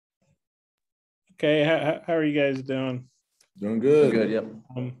Okay, how are you guys doing? Doing good. Good, yep.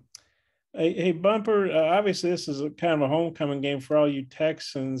 Um, hey, Bumper. Obviously, this is a kind of a homecoming game for all you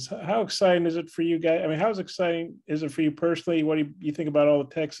Texans. How exciting is it for you guys? I mean, how exciting is it for you personally? What do you think about all the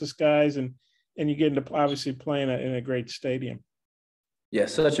Texas guys and you get into obviously playing in a great stadium? Yeah,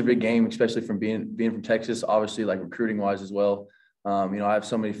 such a big game, especially from being from Texas. Obviously, like recruiting wise as well. I have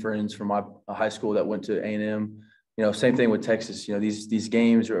so many friends from my high school that went to A&M. Same thing with Texas. These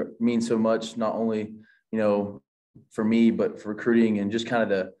games mean so much, not only for me, but for recruiting and just kind of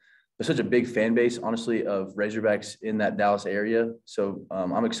there's such a big fan base, honestly, of Razorbacks in that Dallas area. So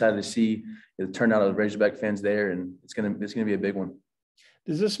I'm excited to see the turnout of Razorback fans there, and it's gonna be a big one.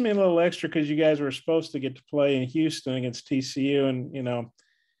 Does this mean a little extra because you guys were supposed to get to play in Houston against TCU, and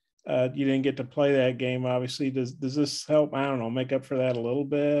you didn't get to play that game? Obviously, does this help? I don't know, make up for that a little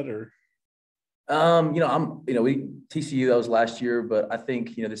bit, or? We TCU, that was last year, but I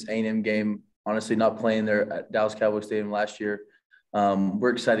think this A&M game, honestly, not playing there at Dallas Cowboys Stadium last year. We're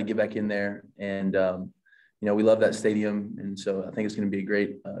excited to get back in there, and we love that stadium, and so I think it's going to be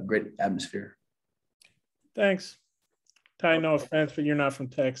a great atmosphere. Thanks, Ty. No offense, but you're not from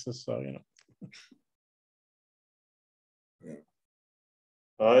Texas, so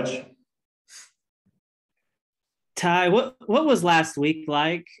Hodge. Ty, what was last week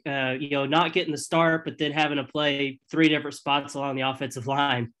like? Not getting the start, but then having to play three different spots along the offensive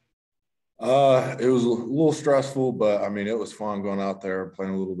line. It was a little stressful, but I mean, it was fun going out there,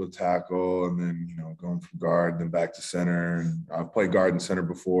 playing a little bit of tackle, and then going from guard, then back to center. And I've played guard and center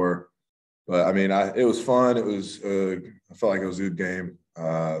before, but I mean, it was fun. It was I felt like it was a good game.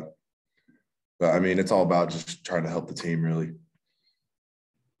 But I mean, it's all about just trying to help the team, really.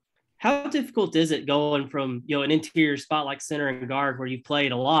 How difficult is it going from an interior spot like center and guard where you've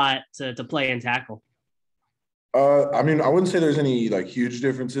played a lot to play and tackle? I mean, I wouldn't say there's any like huge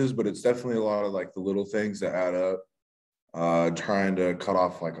differences, but it's definitely a lot of like the little things that add up. Trying to cut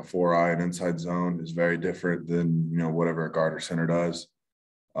off like a 4-eye and inside zone is very different than whatever a guard or center does.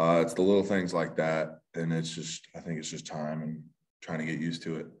 It's the little things like that, and I think it's just time and trying to get used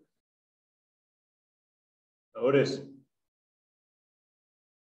to it. Otis,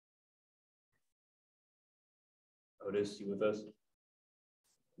 you with us?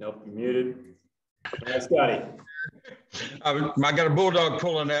 Nope, you're muted. Scotty. I got a bulldog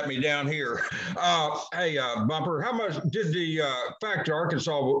pulling at me down here. Hey, Bumper, how much did the fact that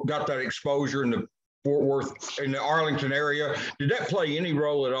Arkansas got that exposure in the Fort Worth, in the Arlington area, did that play any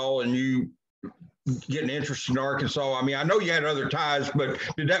role at all in you getting interested in Arkansas? I mean, I know you had other ties, but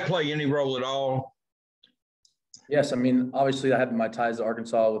did that play any role at all? Yes, I mean, obviously I have my ties to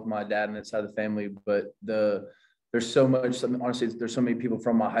Arkansas with my dad and that side of the family, but there's so much, honestly, there's so many people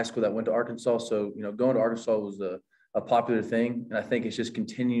from my high school that went to Arkansas. So, going to Arkansas was a popular thing. And I think it's just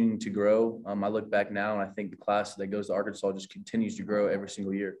continuing to grow. I look back now and I think the class that goes to Arkansas just continues to grow every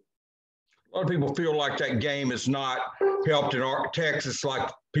single year. A lot of people feel like that game has not helped in Texas like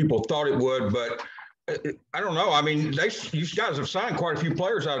people thought it would, but I don't know. I mean, you guys have signed quite a few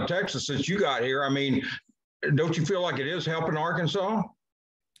players out of Texas since you got here. I mean, don't you feel like it is helping Arkansas?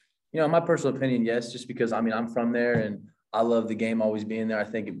 In my personal opinion, yes, just because, I mean, I'm from there and I love the game always being there. I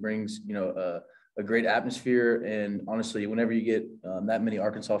think it brings, a great atmosphere. And honestly, whenever you get that many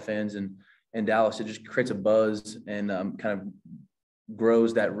Arkansas fans in Dallas, it just creates a buzz and kind of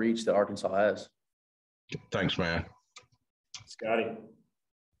grows that reach that Arkansas has. Thanks, man. Scotty.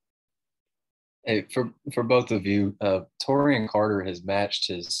 Hey, for both of you, Torian Carter has matched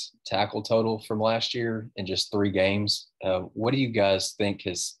his tackle total from last year in just 3 games. What do you guys think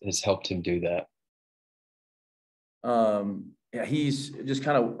has helped him do that? Yeah, he's just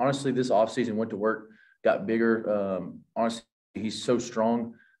kind of, honestly, this offseason went to work, got bigger. Honestly, he's so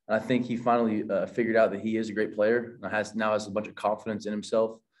strong. And I think he finally figured out that he is a great player and now has a bunch of confidence in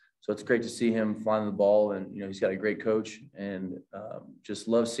himself. So it's great to see him flying the ball, and he's got a great coach, and just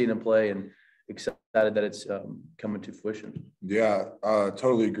love seeing him play and excited that it's coming to fruition. Yeah,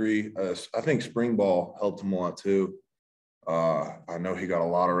 totally agree. I think spring ball helped him a lot too. I know he got a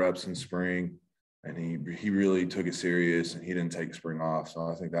lot of reps in spring, and he really took it serious, and he didn't take spring off. So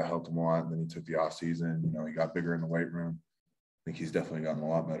I think that helped him a lot. And then he took the off season. He got bigger in the weight room. I think he's definitely gotten a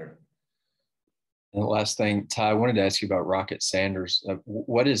lot better. And the last thing, Ty, I wanted to ask you about Rocket Sanders.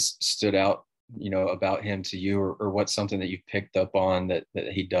 What has stood out, about him to you, or what's something that you've picked up on that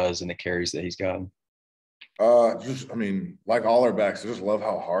he does and the carries that he's gotten? Like all our backs, I just love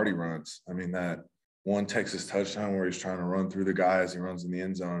how hard he runs. I mean, that one Texas touchdown where he's trying to run through the guy as he runs in the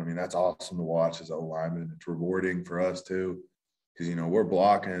end zone. I mean, that's awesome to watch as a lineman. It's rewarding for us too, because, we're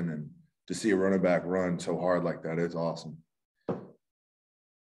blocking, and to see a running back run so hard like that is awesome.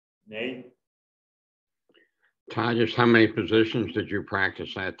 Nate? Ty, just how many positions did you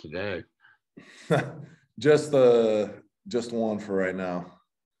practice at today? just one for right now.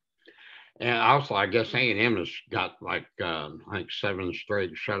 And also, I guess A&M has got like I think 7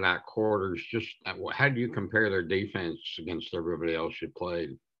 straight shutout quarters. Just how do you compare their defense against everybody else you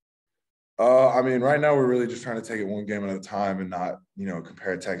played? I mean, right now we're really just trying to take it one game at a time and not,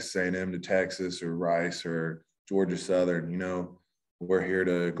 compare Texas A&M to Texas or Rice or Georgia Southern. We're here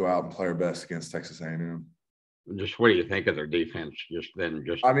to go out and play our best against Texas A&M. Just what do you think of their defense?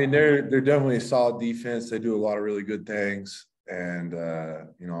 I mean, they're definitely a solid defense. They do a lot of really good things, and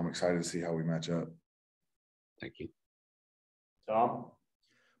I'm excited to see how we match up. Thank you, Tom.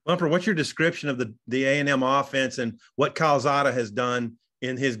 Bumper, what's your description of the A&M offense and what Calzada has done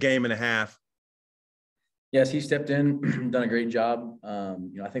in his game and a half? Yes, he stepped in, done a great job.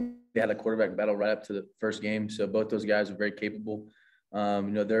 I think they had a quarterback battle right up to the first game, so both those guys are very capable.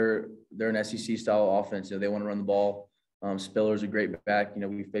 They're an SEC style offense. They want to run the ball. Spiller's a great back.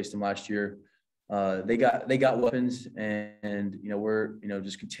 We faced them last year. They got weapons, and we're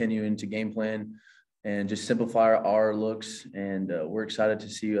just continuing to game plan and just simplify our looks. And we're excited to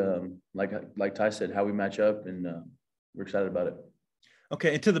see, like Ty said, how we match up, and we're excited about it.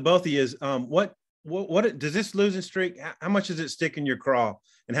 Okay, and to the both of you, what does this losing streak? How much does it stick in your craw,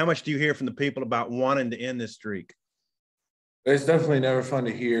 and how much do you hear from the people about wanting to end this streak? It's definitely never fun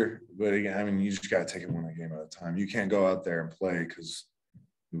to hear, but again, I mean, you just got to take it one game at a time. You can't go out there and play because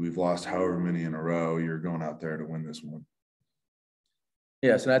we've lost however many in a row. You're going out there to win this one.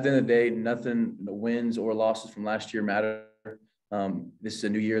 Yeah, so at the end of the day, nothing, the wins or losses from last year matter. This is a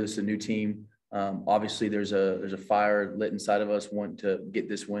new year. This is a new team. Obviously, there's a fire lit inside of us wanting to get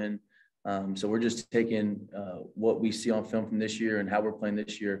this win. So we're just taking what we see on film from this year and how we're playing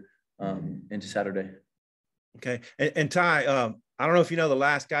this year into Saturday. Okay. And Ty, I don't know if you know the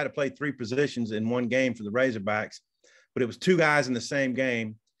last guy to play 3 positions in one game for the Razorbacks, but it was 2 guys in the same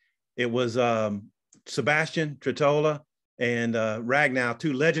game. It was Sebastian Tretola and Ragnow,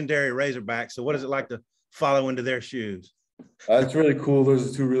 2 legendary Razorbacks. So what is it like to follow into their shoes? It's really cool. Those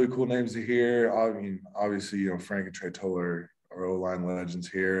are 2 really cool names to hear. I mean, obviously, Frank and Tretola are O-line legends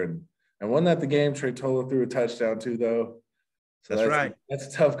here. And wasn't that the game Tretola threw a touchdown to, though? So that's right. That's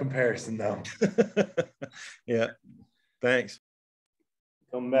a tough comparison, though. Yeah. Thanks.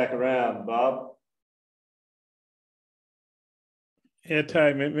 Coming back around, Bob. Yeah,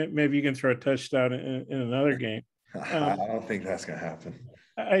 Ty, maybe you can throw a touchdown in another game. I don't think that's going to happen.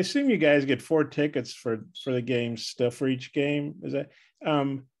 I assume you guys get 4 tickets for the game stuff for each game. Is that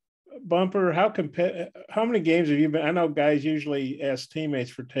Bumper? How many games have you been? I know guys usually ask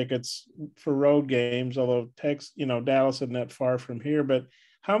teammates for tickets for road games, although Dallas isn't that far from here. But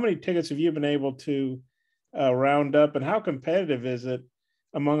how many tickets have you been able to round up, and how competitive is it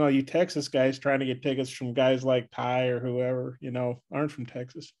among all you Texas guys trying to get tickets from guys like Ty or whoever aren't from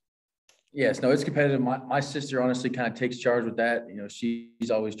Texas? Yes, no, it's competitive. My sister honestly kind of takes charge with that.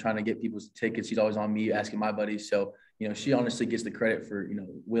 She's always trying to get people's tickets. She's always on me asking my buddies. So, she honestly gets the credit for,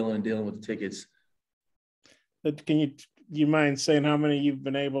 willing and dealing with the tickets. But do you mind saying how many you've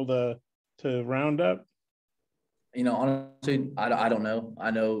been able to round up? Honestly, I don't know. I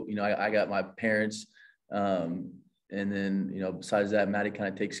know, I got my parents. And then, besides that, Maddie kind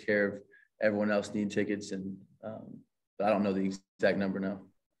of takes care of everyone else needing tickets. And but I don't know the exact number now.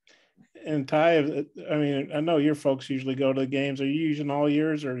 And Ty, I mean, I know your folks usually go to the games. Are you using all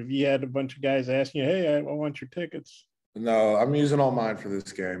yours, or have you had a bunch of guys asking you, hey, I want your tickets? No, I'm using all mine for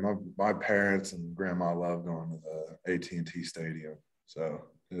this game. My parents and grandma love going to the AT&T Stadium. So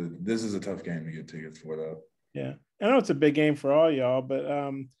this is a tough game to get tickets for, though. Yeah. I know it's a big game for all y'all, but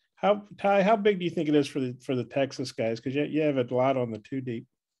how big do you think it is for the Texas guys? Because you have a lot on the 2 deep.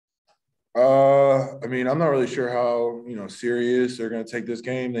 I mean, I'm not really sure how, serious they're going to take this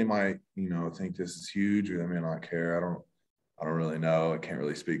game. They might, think this is huge, or they may not care. I don't really know. I can't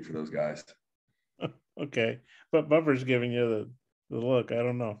really speak for those guys. Okay. But Bumper's giving you the look. I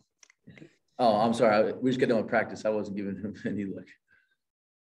don't know. Oh, I'm sorry. We just got done with practice. I wasn't giving him any look.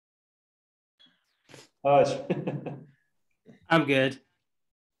 Hush. I'm good.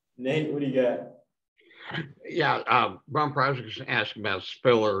 Nate, what do you got? Yeah, Bumper, I was just asking about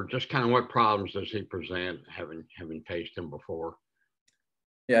Spiller. Just kind of what problems does he present, having faced him before?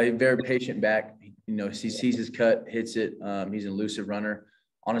 Yeah, he's very patient back. He sees his cut, hits it. He's an elusive runner.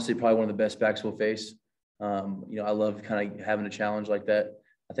 Honestly, probably one of the best backs we'll face. I love kind of having a challenge like that.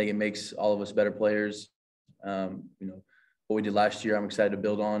 I think it makes all of us better players. What we did last year, I'm excited to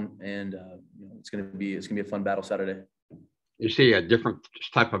build on, and it's gonna be a fun battle Saturday. You see a different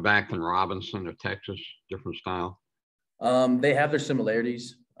type of back than Robinson of Texas, different style? They have their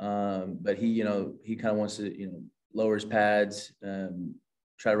similarities. But he, he kind of wants to, lower his pads,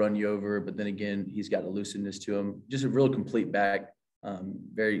 try to run you over. But then again, he's got a looseness to him. Just a real complete back.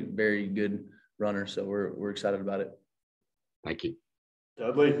 Very, very good runner. So we're excited about it. Thank you.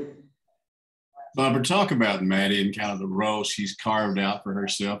 Dudley. Bumper, talk about Maddie and kind of the role she's carved out for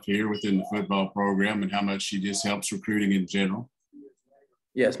herself here within the football program and how much she just helps recruiting in general.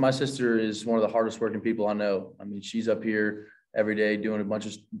 Yes, my sister is one of the hardest working people I know. I mean, she's up here every day doing a bunch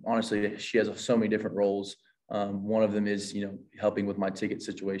of, honestly, she has so many different roles. One of them is, helping with my ticket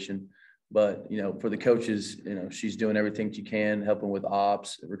situation. But, for the coaches, she's doing everything she can, helping with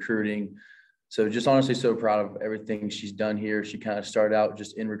ops, recruiting. So just honestly so proud of everything she's done here. She kind of started out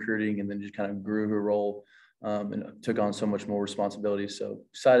just in recruiting and then just kind of grew her role and took on so much more responsibility. So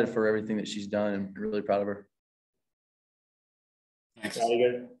excited for everything that she's done and really proud of her. Thanks.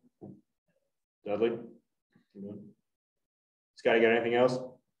 Dudley? Scotty, got anything else?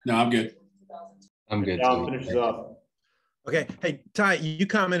 No, I'm good. I'm good. John finishes off. Okay. Hey, Ty, you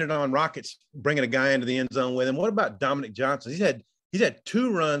commented on Rockets bringing a guy into the end zone with him. What about Dominic Johnson? He's had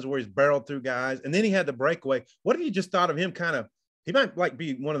 2 runs where he's barreled through guys, and then he had the breakaway. What have you just thought of him? He might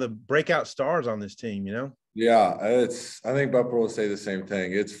be one of the breakout stars on this team, Yeah, I think Bupper will say the same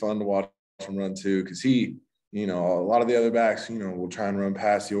thing. It's fun to watch him run too, because he, a lot of the other backs, will try and run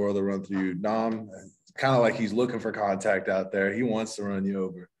past you or they'll run through you. Dom, it's kind of like he's looking for contact out there. He wants to run you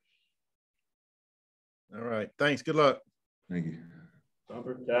over. All right. Thanks. Good luck. Thank you.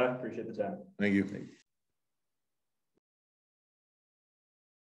 Bumper, Ty, appreciate the time. Thank you.